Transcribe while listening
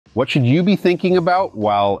What should you be thinking about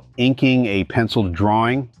while inking a penciled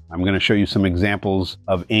drawing? I'm going to show you some examples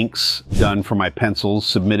of inks done for my pencils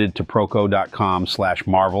submitted to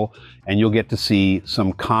proko.com/marvel, and you'll get to see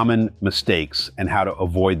some common mistakes and how to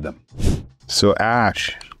avoid them. So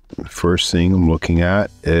ash, first thing I'm looking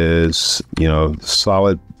at is,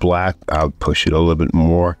 solid black. I'll push it a little bit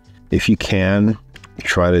more. If you can,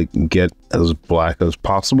 try to get as black as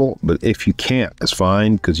possible, but if you can't, that's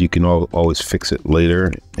fine, because you can always fix it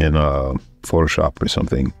later in Photoshop or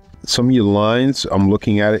something. Some of your lines, I'm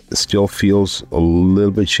looking at it still feels a little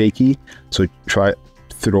bit shaky, so try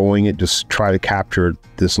throwing it. Just try to capture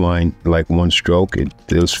this line like one stroke. It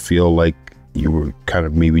does feel like you were kind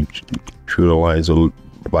of maybe drew the lines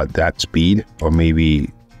about that speed, or maybe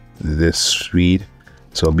this speed.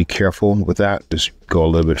 So be careful with that. Just go a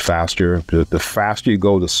little bit faster. The faster you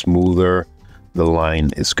go, the smoother the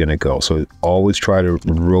line is going to go. So always try to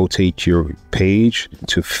rotate your page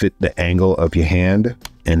to fit the angle of your hand,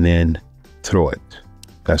 and then throw it.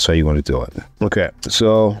 That's how you want to do it. Okay,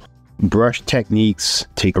 so brush techniques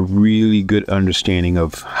take a really good understanding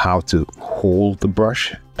of how to hold the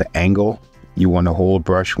brush, the angle you want to hold a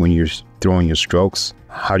brush when you're throwing your strokes.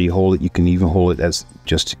 How do you hold it? You can even hold it as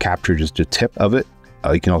just to capture just the tip of it.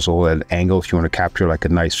 You can also hold at an angle if you want to capture like a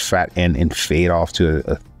nice fat end and fade off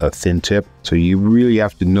to a thin tip. So you really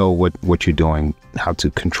have to know what you're doing, how to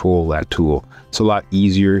control that tool. It's a lot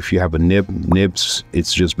easier if you have a nib. Nibs,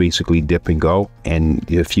 it's just basically dip and go. And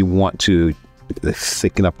if you want to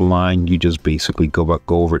thicken up a line, you just basically go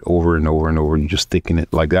over it over and over and over. You just thicken it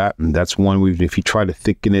like that. And that's one reason. If you try to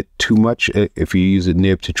thicken it too much, if you use a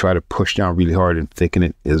nib to try to push down really hard and thicken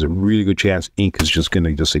it, there's a really good chance ink is just going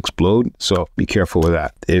to just explode. So be careful with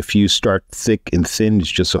that. If you start thick and thin, it's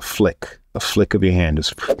just a flick of your hand,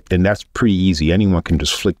 and that's pretty easy. Anyone can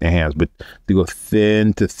just flick their hands, but to go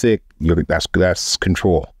thin to thick, that's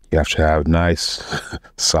control. You have to have nice,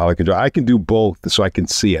 solid control. I can do both, so I can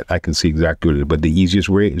see it. I can see exactly what it is, but the easiest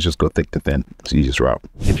way is just go thick to thin. It's the easiest route.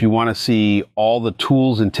 If you want to see all the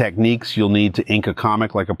tools and techniques you'll need to ink a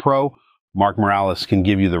comic like a pro, Mark Morales can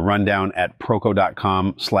give you the rundown at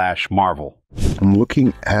proko.com/marvel. I'm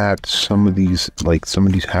looking at some of these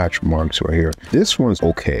hatch marks right here. This one's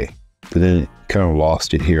okay, but then it kind of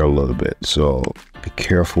lost it here a little bit. So be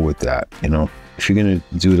careful with that. If you're going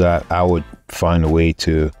to do that, I would find a way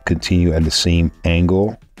to continue at the same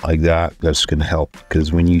angle like that. That's going to help,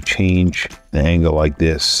 because when you change the angle like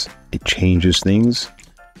this, it changes things.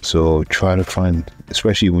 So try to find,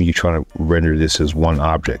 especially when you try to render this as one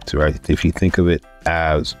object, right? If you think of it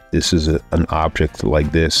as this is an object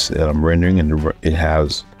like this that I'm rendering, and it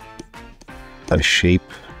has a shape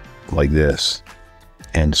like this.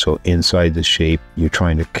 And so inside the shape, you're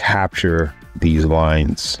trying to capture these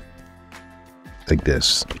lines like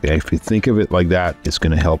this. Okay, if you think of it like that, it's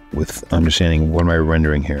going to help with understanding what am I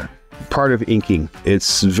rendering here. Part of inking,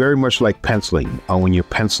 it's very much like penciling. When you're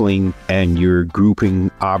penciling and you're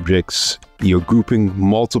grouping objects, you're grouping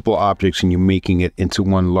multiple objects and you're making it into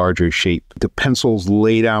one larger shape. The pencils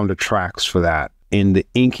lay down the tracks for that. In the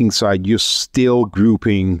inking side, you're still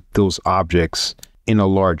grouping those objects in a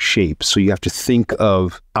large shape. So you have to think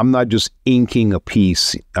of, I'm not just inking a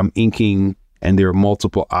piece, I'm inking, and there are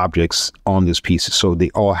multiple objects on this piece. So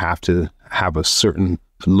they all have to have a certain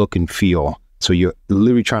look and feel. So you're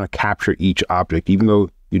literally trying to capture each object. Even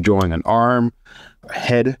though you're drawing an arm, a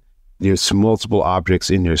head, there's multiple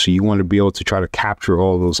objects in there. So you want to be able to try to capture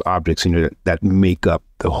all those objects in there that make up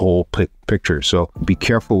the whole picture. So be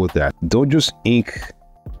careful with that. Don't just ink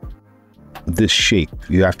this shape.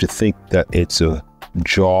 You have to think that it's a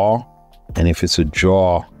jaw, and if it's a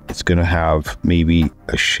jaw, it's going to have maybe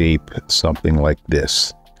a shape something like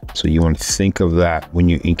this. So you want to think of that when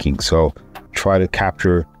you're inking. So try to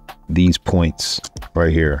capture these points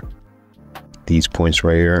right here,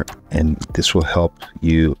 and this will help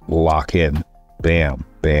you lock in. Bam,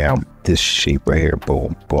 bam, this shape right here,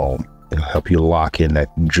 boom, boom. It'll help you lock in that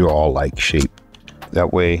jaw-like shape.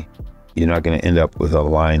 That way you're not going to end up with a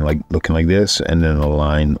line like looking like this and then a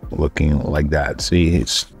line looking like that. See,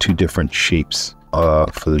 it's two different shapes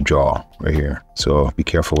for the jaw right here. So be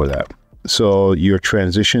careful with that. So your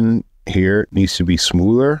transition here needs to be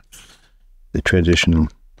smoother. The transition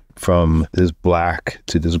from this black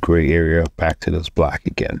to this gray area back to this black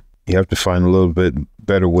again. You have to find a little bit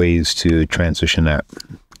better ways to transition that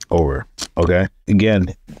over. Okay.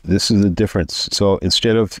 Again, this is the difference. So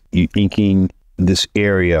instead of you inking this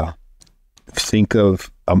area, think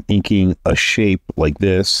of I'm inking a shape like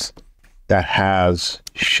this that has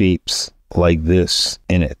shapes like this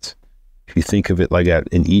in it. If you think of it like that,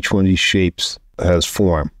 and each one of these shapes has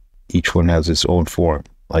form. Each one has its own form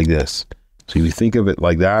like this. So if you think of it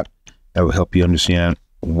like that, that will help you understand,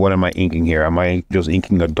 what am I inking here? Am I just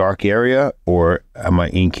inking a dark area, or am I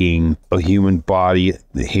inking a human body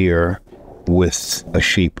here with a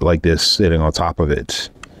shape like this sitting on top of it?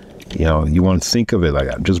 You know, you want to think of it like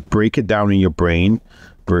that. Just break it down in your brain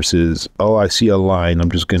versus, oh, I see a line,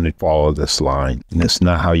 I'm just going to follow this line. And that's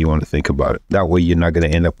not how you want to think about it. That way you're not going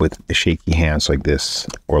to end up with shaky hands like this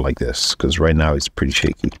or like this, because right now it's pretty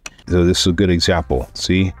shaky. So this is a good example.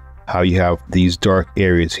 See how you have these dark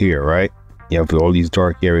areas here, right? You have all these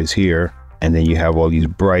dark areas here, and then you have all these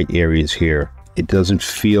bright areas here. It doesn't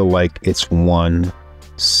feel like it's one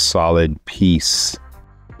solid piece.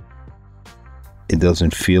 It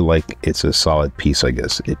doesn't feel like it's a solid piece, I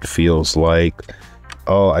guess. It feels like,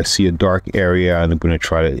 oh, I see a dark area and I'm going to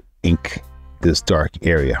try to ink this dark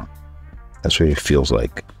area. That's what it feels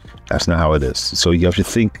like. That's not how it is. So you have to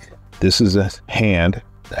think, this is a hand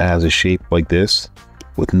that has a shape like this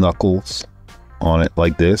with knuckles on it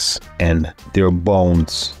like this, and there are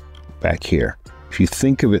bones back here. If you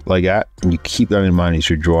think of it like that and you keep that in mind as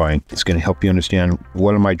you're drawing, it's going to help you understand,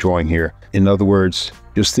 what am I drawing here? In other words,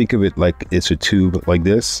 just think of it like it's a tube like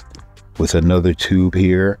this, with another tube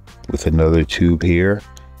here, with another tube here,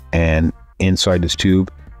 and inside this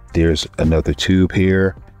tube there's another tube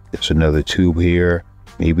here, there's another tube here,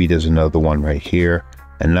 maybe there's another one right here.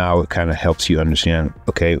 And now it kind of helps you understand,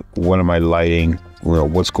 okay, what am I lighting? You know,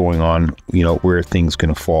 what's going on? You know, where are things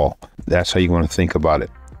going to fall? That's how you want to think about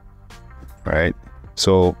it, right?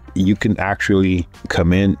 So you can actually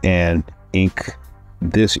come in and ink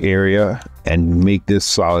this area and make this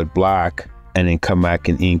solid black, and then come back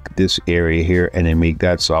and ink this area here and then make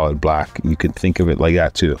that solid black. You can think of it like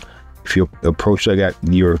that too. If you approach like that,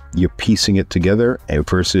 you're piecing it together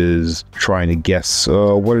versus trying to guess,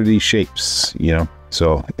 what are these shapes, you know?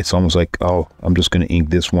 So it's almost like, oh, I'm just going to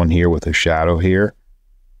ink this one here with a shadow here.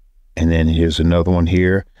 And then here's another one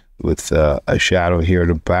here with a shadow here at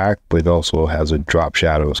the back, but it also has a drop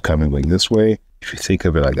shadows coming like this way. If you think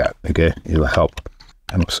of it like that, okay, it'll help.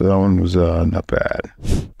 So that one was not bad.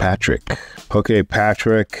 Patrick. Okay,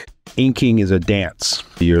 Patrick. Inking is a dance.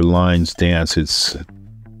 Your lines dance. It's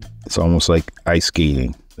almost like ice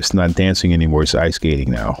skating. It's not dancing anymore. It's ice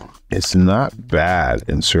skating now. It's not bad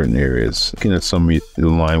in certain areas. Looking at some of the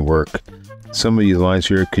line work, some of these lines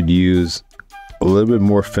here could use a little bit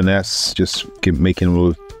more finesse, just making it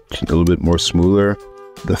a little bit more smoother.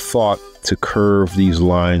 The thought to curve these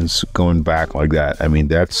lines going back like that, I mean,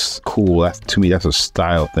 that's cool. To me, that's a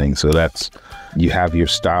style thing. So you have your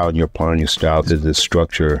style and you're applying your style to this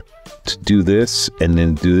structure. To do this and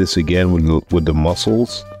then do this again with the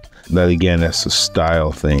muscles, that again, that's a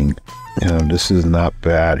style thing. You know, this is not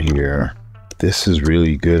bad here. This is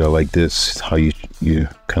really good. I like this, how you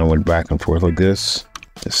kind of went back and forth like this.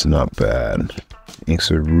 It's not bad.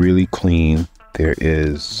 Inks are really clean. There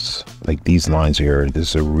is like these lines here.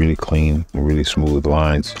 This is really clean, really smooth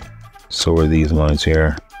lines. So are these lines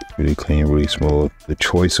here. Really clean, really smooth. The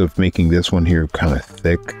choice of making this one here kind of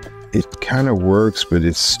thick, it kind of works, but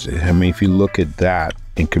I mean, if you look at that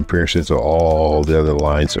in comparison to all the other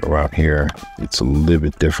lines around here, it's a little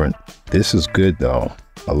bit different. This is good though.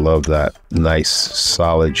 I love that. Nice,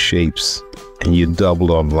 solid shapes. And you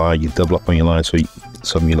double on line, you double up on your line. So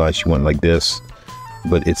some of your lines you want like this,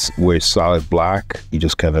 but it's where it's solid black, you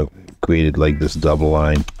just kind of created like this double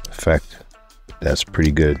line effect. That's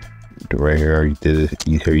pretty good. Right here, you did it.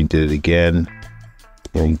 Here you did it again.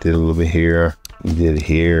 You know, you did a little bit here. You did it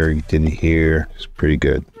here. You did it here. It's pretty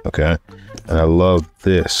good. Okay. And I love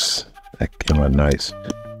this. That came out nice.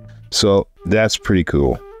 So that's pretty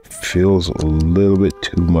cool. Feels a little bit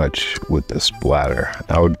too much with the splatter.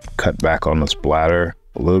 I would cut back on the splatter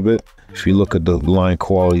a little bit. If you look at the line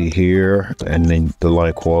quality here and then the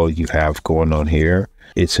line quality you have going on here,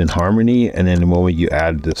 it's in harmony, and then the moment you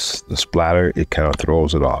add the splatter, it kind of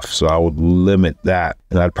throws it off. So I would limit that,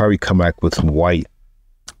 and I'd probably come back with some white.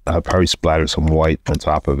 I'd probably splatter some white on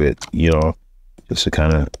top of it, you know, just to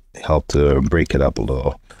kind of help to break it up a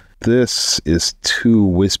little. This is too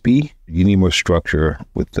wispy. You need more structure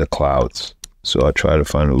with the clouds. So I try to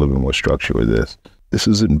find a little bit more structure with this. This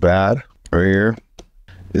isn't bad right here.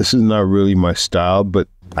 This is not really my style, but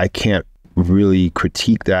I can't really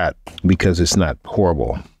critique that because it's not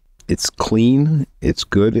horrible. It's clean, it's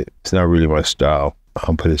good. It's not really my style,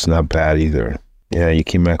 but it's not bad either. Yeah, you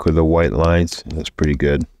came back with the white lines. That's pretty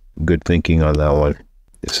good. Good thinking on that one.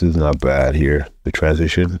 This is not bad here. The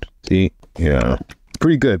transition, see? Yeah,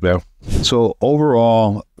 pretty good, man. So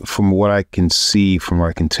overall, from what I can see, from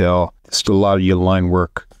what I can tell, still a lot of your line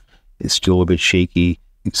work is still a bit shaky.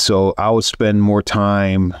 So I would spend more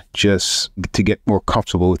time just to get more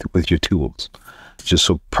comfortable with your tools. Just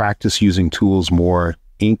so practice using tools more.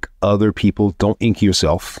 Ink other people. Don't ink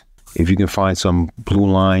yourself. If you can find some blue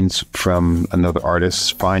lines from another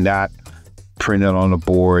artist, find that, print it on a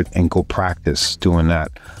board, and go practice doing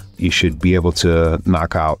that. You should be able to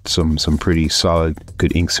knock out some pretty solid,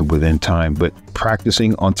 good inks within time. But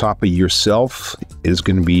practicing on top of yourself is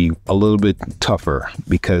going to be a little bit tougher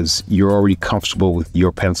because you're already comfortable with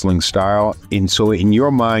your penciling style. And so in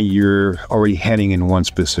your mind, you're already heading in one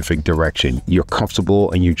specific direction. You're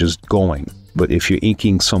comfortable and you're just going. But if you're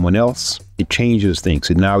inking someone else, it changes things.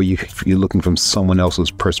 And now you're looking from someone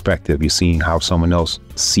else's perspective. You're seeing how someone else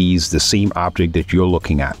sees the same object that you're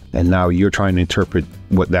looking at. And now you're trying to interpret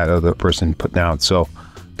what that other person put down. So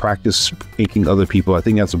practice inking other people. I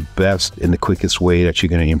think that's the best and the quickest way that you're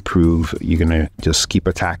going to improve. You're going to just keep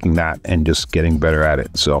attacking that and just getting better at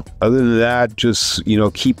it. So other than that, just,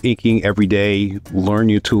 keep inking every day, learn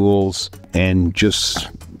your tools, and just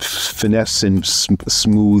finesse and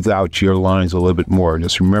smooth out your lines a little bit more.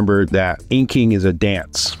 Just remember that inking is a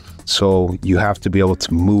dance. So you have to be able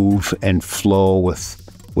to move and flow with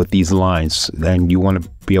these lines, and you want to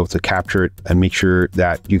be able to capture it and make sure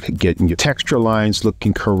that you can get your texture lines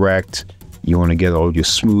looking correct. You want to get all your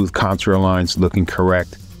smooth contour lines looking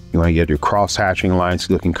correct. You want to get your cross hatching lines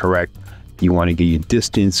looking correct. You want to get your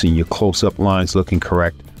distance and your close-up lines looking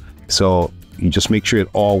correct. So you just make sure it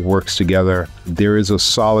all works together. There is a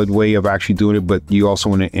solid way of actually doing it, but you also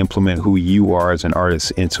want to implement who you are as an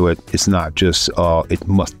artist into it. It's not just, it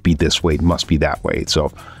must be this way, it must be that way.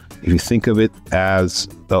 So if you think of it as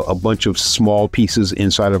a bunch of small pieces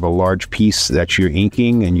inside of a large piece that you're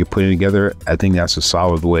inking and you're putting together, I think that's a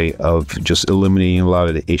solid way of just eliminating a lot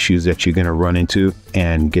of the issues that you're going to run into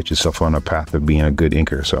and get yourself on a path of being a good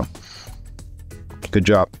inker. So good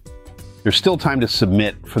job. There's still time to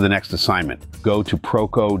submit for the next assignment. Go to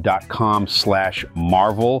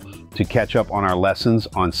proko.com/marvel to catch up on our lessons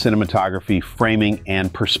on cinematography, framing,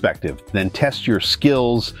 and perspective. Then test your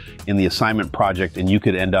skills in the assignment project and you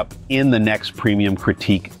could end up in the next premium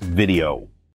critique video.